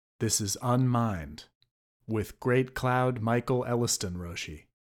This is Unmind with Great Cloud Michael Elliston Roshi.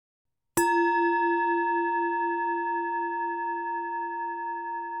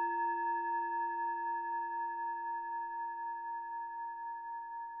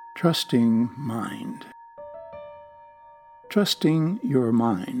 Trusting mind. Trusting your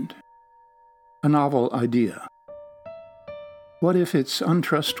mind. A novel idea. What if it's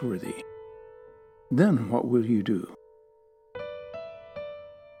untrustworthy? Then what will you do?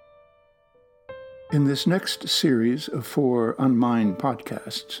 In this next series of 4 Unmind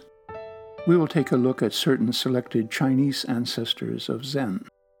podcasts, we will take a look at certain selected Chinese ancestors of Zen.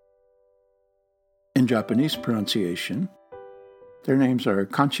 In Japanese pronunciation, their names are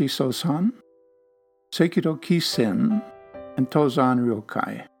Kanchi Sosan, Sekido Kisen, and Tozan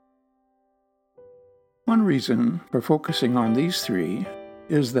Ryokai. One reason for focusing on these 3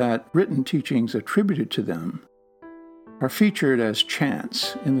 is that written teachings attributed to them are featured as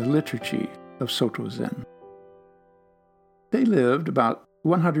chants in the liturgy of Soto Zen. They lived about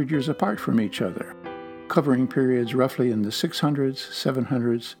 100 years apart from each other, covering periods roughly in the 600s,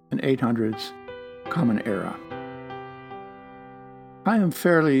 700s, and 800s Common Era. I am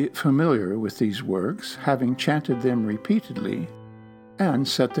fairly familiar with these works, having chanted them repeatedly and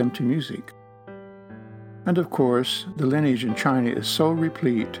set them to music. And of course, the lineage in China is so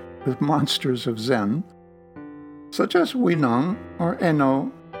replete with monsters of Zen, such as Huineng or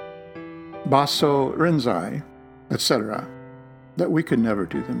Eno, Baso Rinzai, etc., that we could never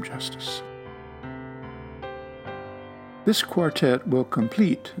do them justice. This quartet will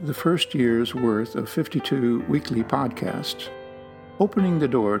complete the first year's worth of 52 weekly podcasts, opening the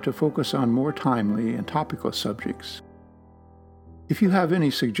door to focus on more timely and topical subjects. If you have any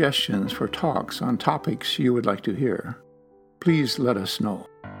suggestions for talks on topics you would like to hear, please let us know.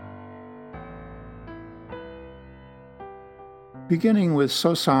 Beginning with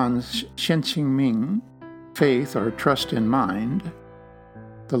Sosan's Shenqing Ming, Faith or Trust in Mind,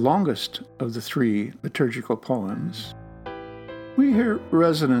 the longest of the 3 liturgical poems, we hear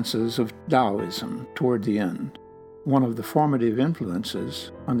resonances of Taoism toward the end, one of the formative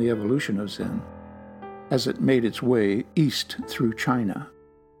influences on the evolution of Zen, as it made its way east through China.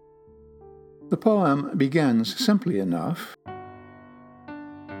 The poem begins simply enough.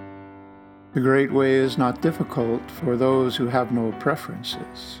 The great way is not difficult for those who have no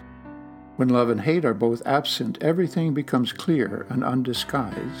preferences. When love and hate are both absent, everything becomes clear and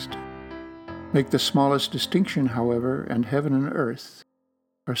undisguised. Make the smallest distinction, however, and heaven and earth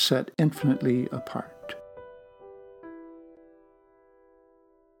are set infinitely apart.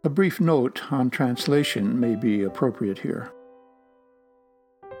 A brief note on translation may be appropriate here.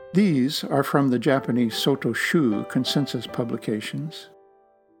 These are from the Japanese Soto Shu consensus publications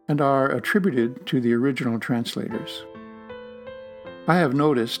and are attributed to the original translators. I have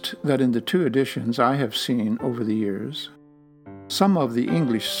noticed that in the 2 editions I have seen over the years, some of the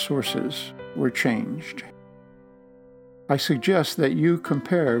English sources were changed. I suggest that you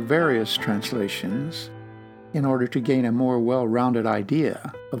compare various translations in order to gain a more well-rounded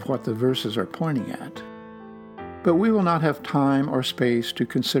idea of what the verses are pointing at. But we will not have time or space to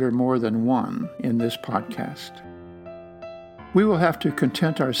consider more than one in this podcast. We will have to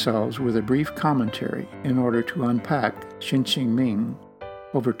content ourselves with a brief commentary in order to unpack Shenqing Ming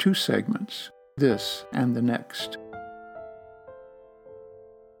over 2 segments, this and the next.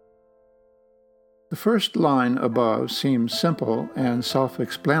 The first line above seems simple and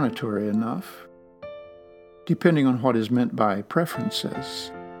self-explanatory enough, depending on what is meant by preferences.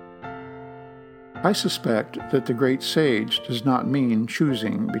 I suspect that the great sage does not mean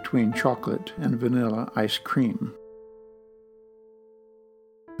choosing between chocolate and vanilla ice cream.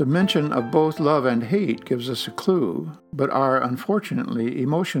 The mention of both love and hate gives us a clue, but are unfortunately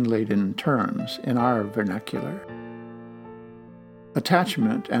emotion-laden terms in our vernacular.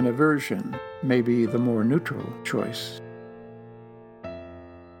 Attachment and aversion may be the more neutral choice.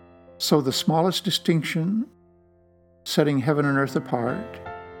 So the smallest distinction, setting heaven and earth apart,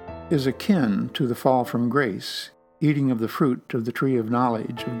 is akin to the fall from grace, eating of the fruit of the tree of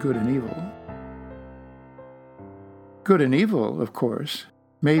knowledge of good and evil. Good and evil, of course,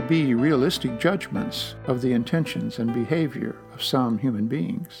 may be realistic judgments of the intentions and behavior of some human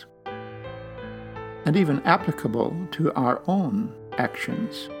beings, and even applicable to our own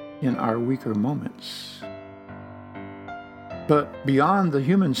actions in our weaker moments. But beyond the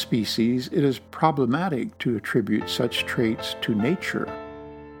human species, it is problematic to attribute such traits to nature.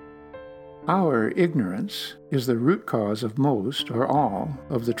 Our ignorance is the root cause of most or all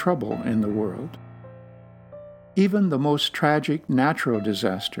of the trouble in the world. Even the most tragic natural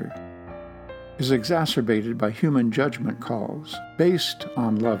disaster is exacerbated by human judgment calls based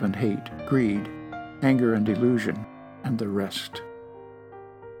on love and hate, greed, anger and delusion, and the rest.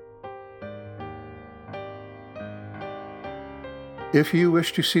 If you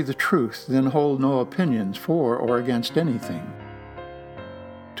wish to see the truth, then hold no opinions for or against anything.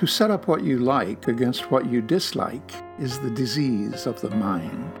 To set up what you like against what you dislike is the disease of the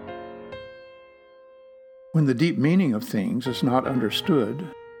mind. When the deep meaning of things is not understood,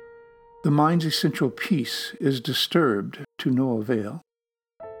 the mind's essential peace is disturbed to no avail.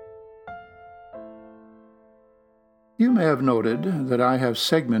 You may have noted that I have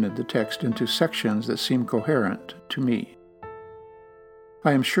segmented the text into sections that seem coherent to me.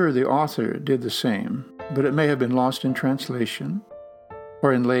 I am sure the author did the same, but it may have been lost in translation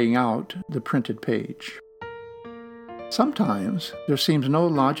or in laying out the printed page. Sometimes there seems no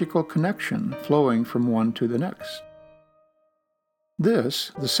logical connection flowing from one to the next.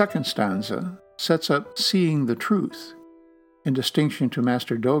 This, the second stanza, sets up seeing the truth, in distinction to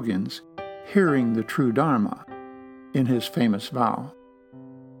Master Dogen's hearing the true Dharma in his famous vow.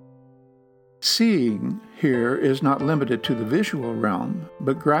 Seeing here is not limited to the visual realm,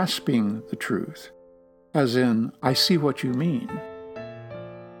 but grasping the truth, as in, I see what you mean.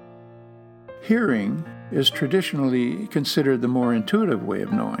 Hearing is traditionally considered the more intuitive way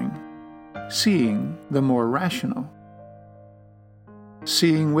of knowing, seeing the more rational.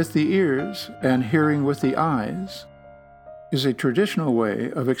 Seeing with the ears and hearing with the eyes is a traditional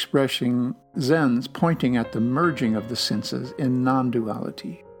way of expressing Zen's pointing at the merging of the senses in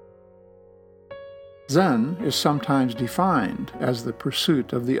non-duality. Zen is sometimes defined as the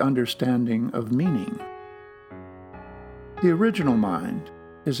pursuit of the understanding of meaning. The original mind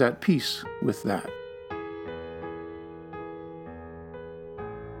is at peace with that.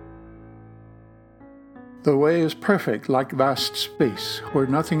 The way is perfect like vast space, where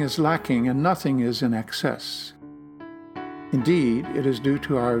nothing is lacking and nothing is in excess. Indeed, it is due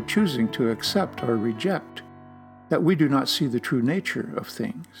to our choosing to accept or reject that we do not see the true nature of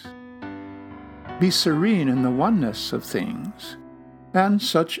things. Be serene in the oneness of things, and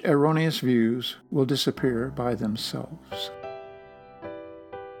such erroneous views will disappear by themselves.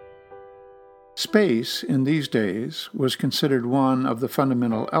 Space, in these days, was considered one of the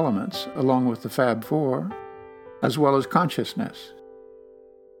fundamental elements, along with the Fab Four, as well as consciousness.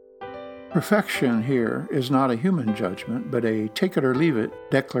 Perfection here is not a human judgment, but a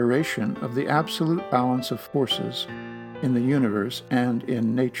take-it-or-leave-it declaration of the absolute balance of forces in the universe and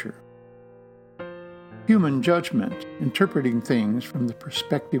in nature. Human judgment, interpreting things from the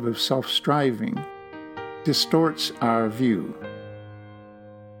perspective of self-striving, distorts our view,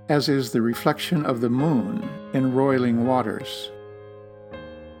 as is the reflection of the moon in roiling waters.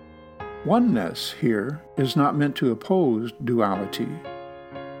 Oneness here is not meant to oppose duality,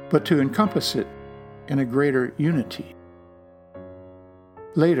 but to encompass it in a greater unity.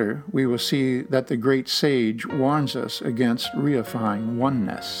 Later, we will see that the great sage warns us against reifying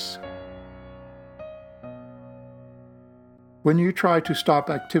oneness. When you try to stop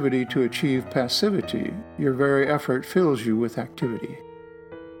activity to achieve passivity, your very effort fills you with activity.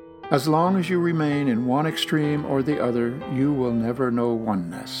 As long as you remain in one extreme or the other, you will never know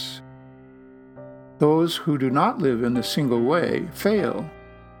oneness. Those who do not live in the single way fail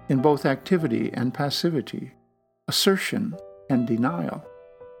in both activity and passivity, assertion and denial.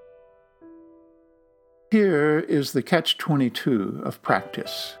 Here is the catch-22 of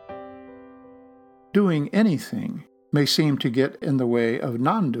practice. Doing anything may seem to get in the way of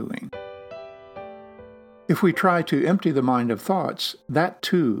non-doing. If we try to empty the mind of thoughts, that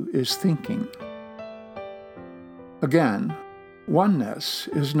too is thinking. Again, oneness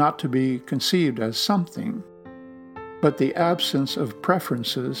is not to be conceived as something, but the absence of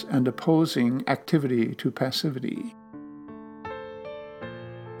preferences and opposing activity to passivity.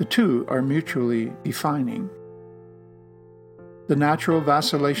 The two are mutually defining. The natural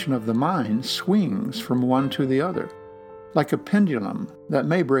vacillation of the mind swings from one to the other, like a pendulum that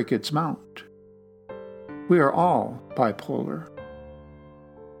may break its mount. We are all bipolar.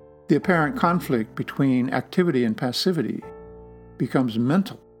 The apparent conflict between activity and passivity becomes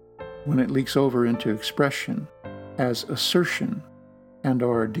mental when it leaks over into expression as assertion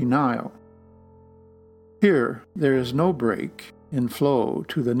and/or denial. Here, there is no break in flow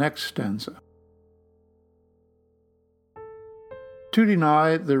to the next stanza. To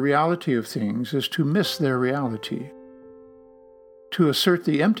deny the reality of things is to miss their reality. To assert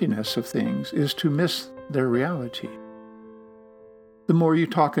the emptiness of things is to miss their reality. The more you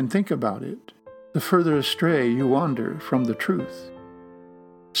talk and think about it, the further astray you wander from the truth.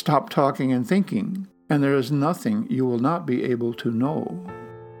 Stop talking and thinking, and there is nothing you will not be able to know.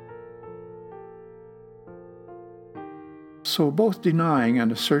 So both denying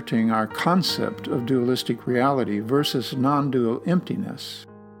and asserting our concept of dualistic reality versus non-dual emptiness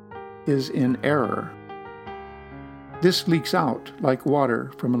is in error. This leaks out like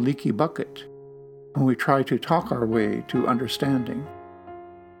water from a leaky bucket when we try to talk our way to understanding.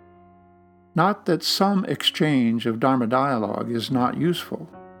 Not that some exchange of Dharma dialogue is not useful.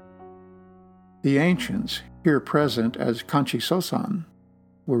 The ancients, here present as Kanchi Sosan,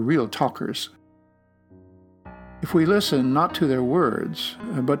 were real talkers. If we listen not to their words,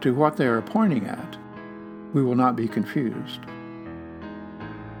 but to what they are pointing at, we will not be confused.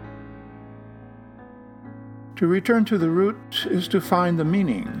 To return to the root is to find the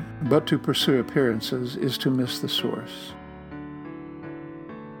meaning, but to pursue appearances is to miss the source.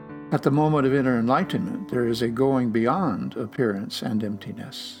 At the moment of inner enlightenment, there is a going beyond appearance and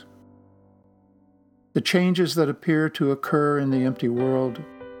emptiness. The changes that appear to occur in the empty world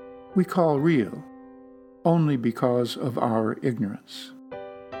we call real, only because of our ignorance.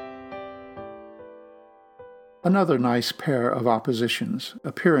 Another nice pair of oppositions,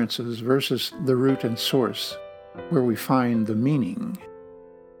 appearances versus the root and source, where we find the meaning.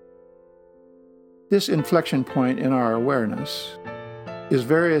 This inflection point in our awareness is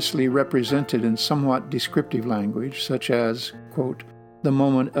variously represented in somewhat descriptive language, such as, quote, the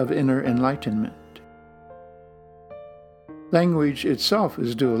moment of inner enlightenment. Language itself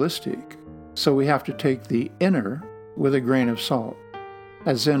is dualistic, so we have to take the inner with a grain of salt,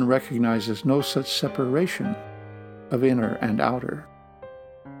 as Zen recognizes no such separation of inner and outer.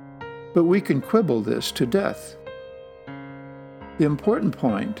 But we can quibble this to death. The important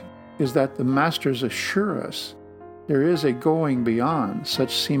point is that the masters assure us there is a going beyond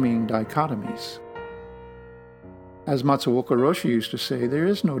such seeming dichotomies. As Matsuoka Roshi used to say, there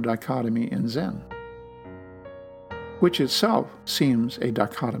is no dichotomy in Zen, which itself seems a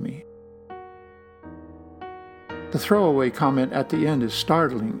dichotomy. The throwaway comment at the end is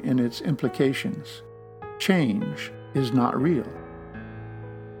startling in its implications. Change is not real.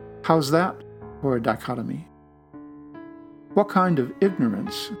 How's that for a dichotomy? What kind of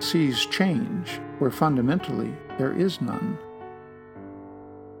ignorance sees change where fundamentally there is none?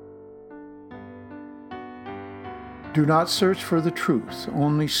 Do not search for the truth,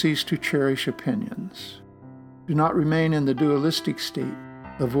 only cease to cherish opinions. Do not remain in the dualistic state,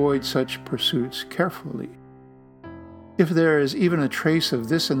 avoid such pursuits carefully. If there is even a trace of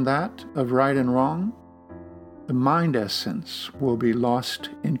this and that, of right and wrong, the mind essence will be lost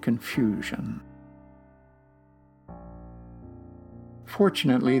in confusion.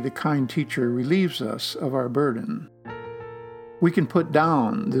 Fortunately, the kind teacher relieves us of our burden. We can put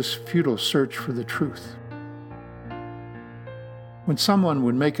down this futile search for the truth. When someone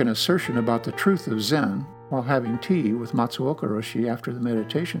would make an assertion about the truth of Zen while having tea with Matsuoka Roshi after the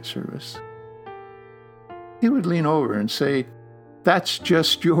meditation service, he would lean over and say, "That's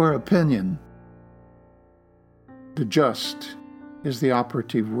just your opinion." The just is the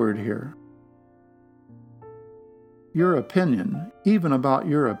operative word here. Your opinion, even about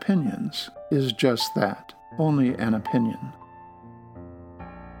your opinions, is just that, only an opinion.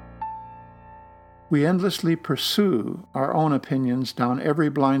 We endlessly pursue our own opinions down every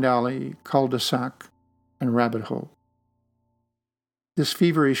blind alley, cul-de-sac, and rabbit hole. This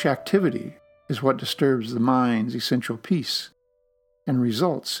feverish activity is what disturbs the mind's essential peace and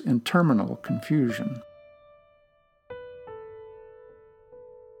results in terminal confusion.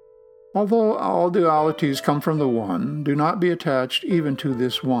 Although all dualities come from the One, do not be attached even to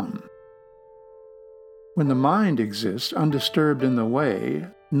this One. When the mind exists undisturbed in the way,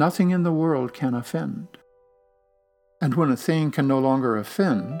 nothing in the world can offend. And when a thing can no longer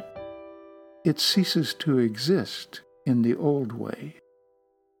offend, it ceases to exist in the old way.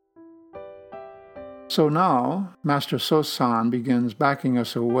 So now, Master Sosan begins backing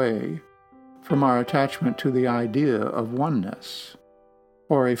us away from our attachment to the idea of oneness,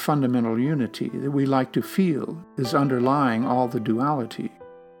 or a fundamental unity that we like to feel is underlying all the duality.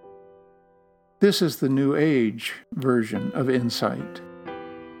 This is the New Age version of insight.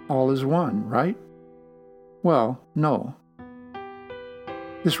 All is one, right? Well, no.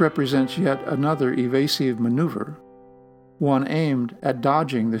 This represents yet another evasive maneuver, one aimed at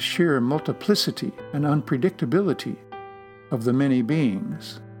dodging the sheer multiplicity and unpredictability of the many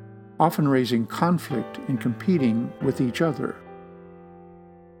beings, often raising conflict and competing with each other.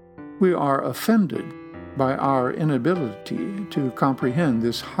 We are offended by our inability to comprehend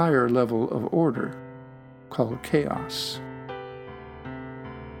this higher level of order, called chaos.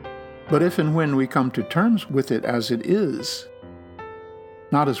 But if and when we come to terms with it as it is,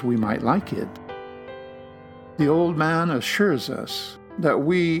 not as we might like it, the old man assures us that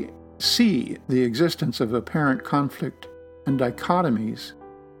we see the existence of apparent conflict and dichotomies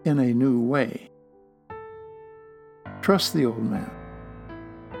in a new way. Trust the old man.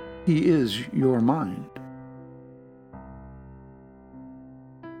 He is your mind.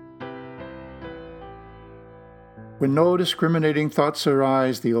 When no discriminating thoughts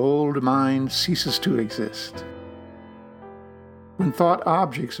arise, the old mind ceases to exist. When thought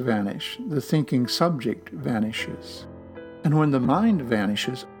objects vanish, the thinking subject vanishes. And when the mind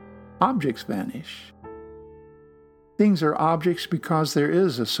vanishes, objects vanish. Things are objects because there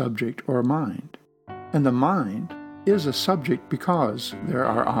is a subject or mind, and the mind is a subject because there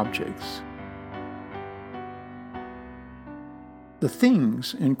are objects. The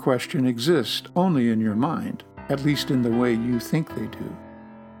things in question exist only in your mind, at least in the way you think they do.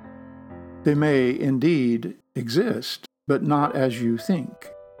 They may indeed exist, but not as you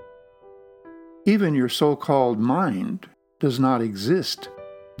think. Even your so-called mind does not exist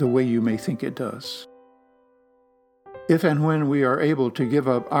the way you may think it does. If and when we are able to give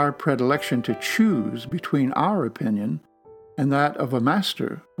up our predilection to choose between our opinion and that of a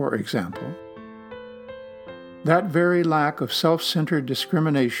master, for example, that very lack of self-centered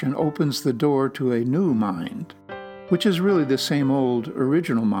discrimination opens the door to a new mind, which is really the same old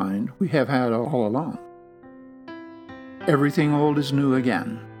original mind we have had all along. Everything old is new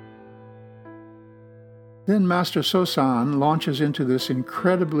again. Then Master Sosan launches into this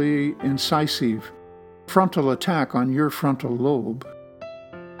incredibly incisive frontal attack on your frontal lobe,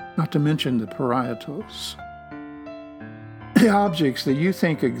 not to mention the parietos. The objects that you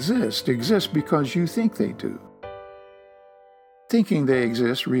think exist because you think they do. Thinking they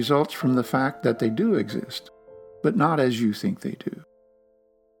exist results from the fact that they do exist, but not as you think they do.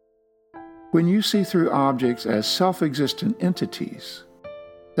 When you see through objects as self-existent entities,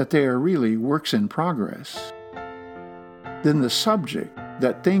 that they are really works in progress, then the subject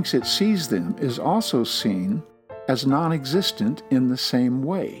that thinks it sees them is also seen as non-existent in the same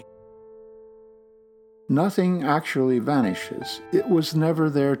way. Nothing actually vanishes. It was never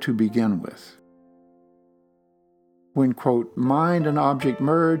there to begin with. When, quote, mind and object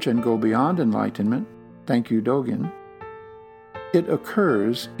merge and go beyond enlightenment, thank you, Dogen, it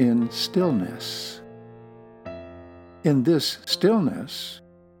occurs in stillness. In this stillness,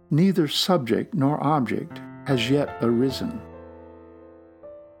 neither subject nor object has yet arisen.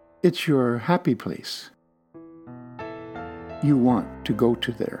 It's your happy place. You want to go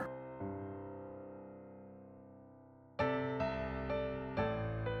to there.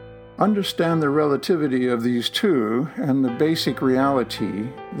 Understand the relativity of these two and the basic reality,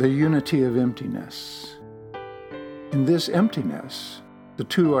 the unity of emptiness. In this emptiness, the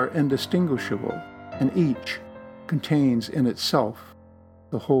two are indistinguishable, and each contains in itself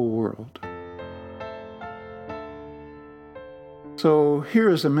the whole world. So here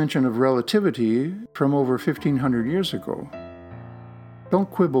is a mention of relativity from over 1,500 years ago. Don't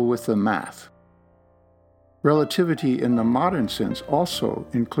quibble with the math. Relativity in the modern sense also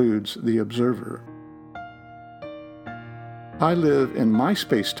includes the observer. I live in my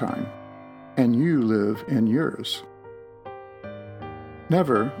space-time, and you live in yours.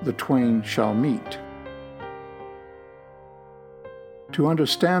 Never the twain shall meet. To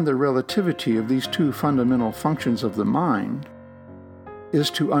understand the relativity of these two fundamental functions of the mind is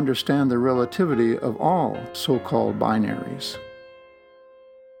to understand the relativity of all so-called binaries.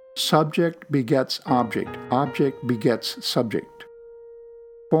 Subject begets object, object begets subject.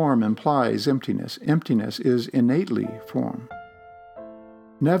 Form implies emptiness, emptiness is innately form.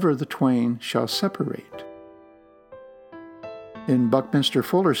 Never the twain shall separate. In Buckminster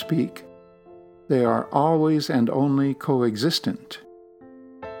Fuller speak, they are always and only coexistent.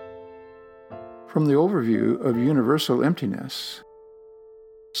 From the overview of universal emptiness,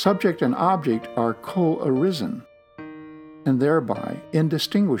 subject and object are co-arisen, and thereby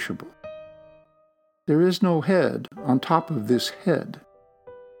indistinguishable. There is no head on top of this head.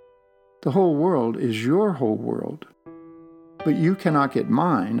 The whole world is your whole world, but you cannot get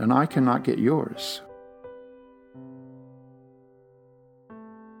mine, and I cannot get yours.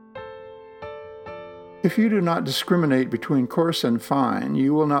 If you do not discriminate between coarse and fine,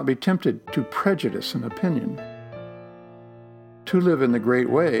 you will not be tempted to prejudice an opinion. To live in the great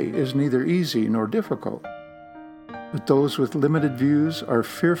way is neither easy nor difficult, but those with limited views are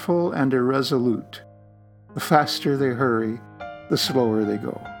fearful and irresolute. The faster they hurry, the slower they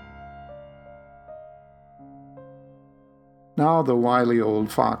go. Now the wily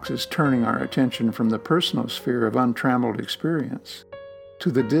old fox is turning our attention from the personal sphere of untrammeled experience to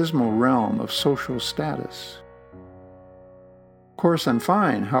the dismal realm of social status. Coarse and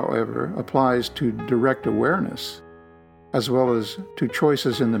fine, however, applies to direct awareness, as well as to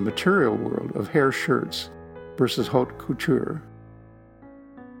choices in the material world of hair shirts versus haute couture.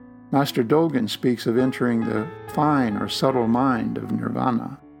 Master Dogen speaks of entering the fine or subtle mind of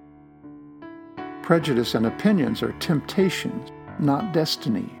nirvana. Prejudice and opinions are temptations, not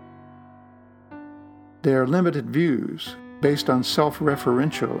destiny. They are limited views based on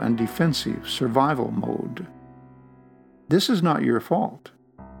self-referential and defensive survival mode. This is not your fault.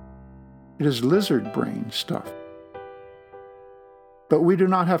 It is lizard brain stuff. But we do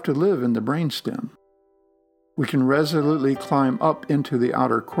not have to live in the brainstem. We can resolutely climb up into the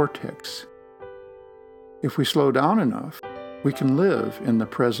outer cortex. If we slow down enough, we can live in the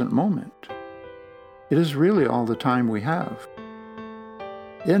present moment. It is really all the time we have.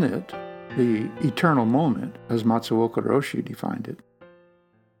 In it, the eternal moment, as Matsuoka Roshi defined it,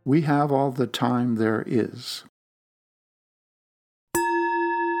 we have all the time there is.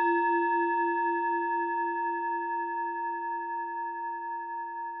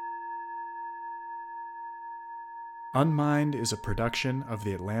 Unmind is a production of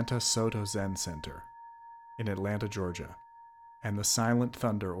the Atlanta Soto Zen Center in Atlanta, Georgia, and the Silent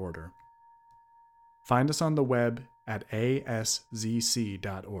Thunder Order. Find us on the web at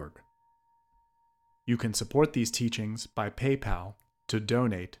aszc.org. You can support these teachings by PayPal to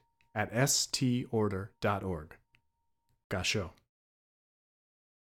donate at storder.org. Gasho.